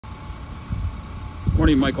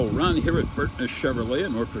Morning, Michael. Ron here at Burtness Chevrolet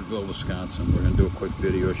in Orfordville, Wisconsin. We're going to do a quick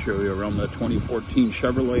video show you around the 2014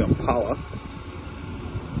 Chevrolet Impala.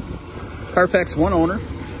 Carfax, one owner.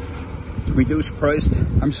 Priced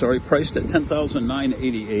at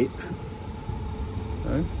 $10,988. Okay.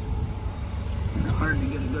 Kind of hard to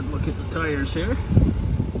get a good look at the tires here.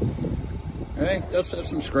 Okay, does have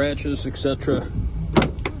some scratches, etc.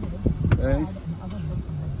 Okay.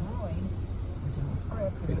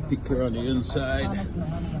 Take a peek here on the inside.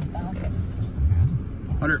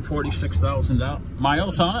 146,000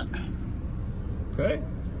 miles on it. Okay.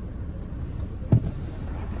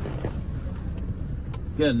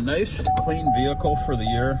 Again, nice, clean vehicle for the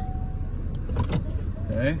year.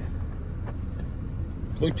 Okay.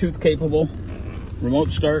 Bluetooth capable, remote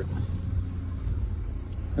start.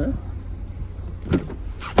 Okay.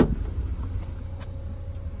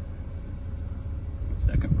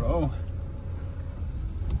 Second row.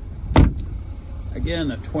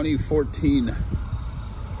 Again, a 2014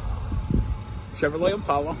 Chevrolet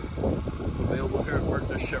Impala, available here at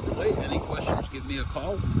Burtness Chevrolet. Any questions, give me a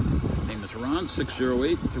call. My name is Ron,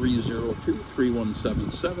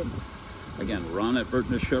 608-302-3177. Again, Ron at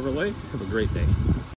Burtness Chevrolet. Have a great day.